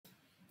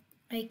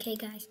Okay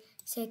guys,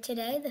 so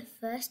today the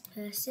first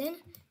person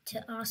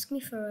to ask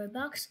me for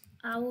Robux,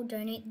 I will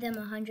donate them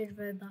 100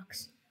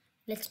 Robux.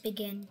 Let's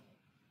begin.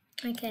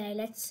 Okay,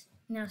 let's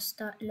now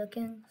start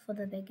looking for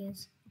the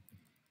beggars.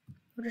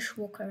 We'll just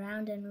walk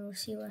around and we'll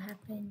see what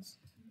happens.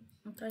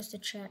 I'll close the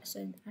chat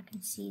so I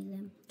can see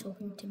them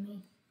talking to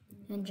me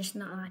and just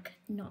not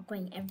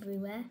going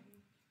everywhere.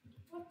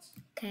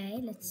 Okay,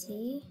 let's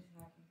see.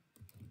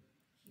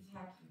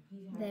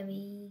 There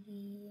we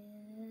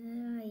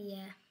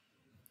yeah.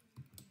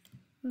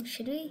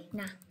 Should we?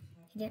 Nah.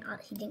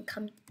 He didn't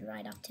come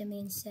right up to me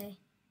and say.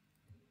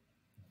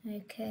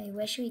 Okay,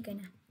 where should we go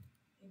now?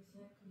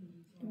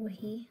 Will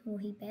he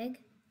beg?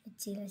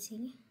 Let's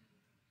see.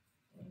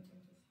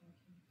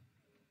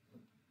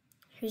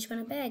 Who's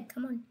gonna beg?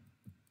 Come on.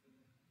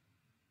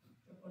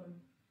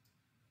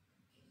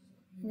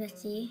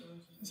 Let's see.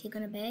 Is he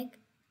gonna beg?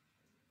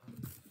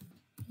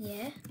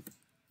 Yeah.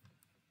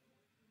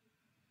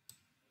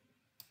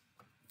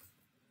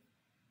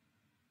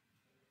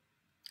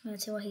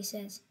 Let's see what he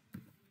says.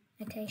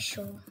 Okay,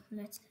 sure.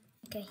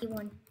 Okay, he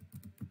won.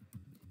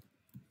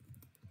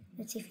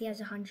 Let's see if he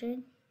has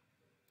 100.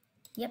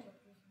 Yep.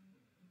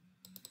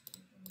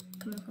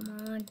 Come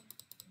on.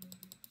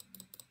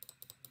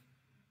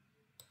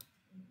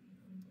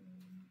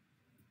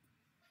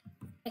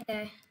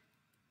 Okay.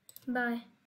 Bye.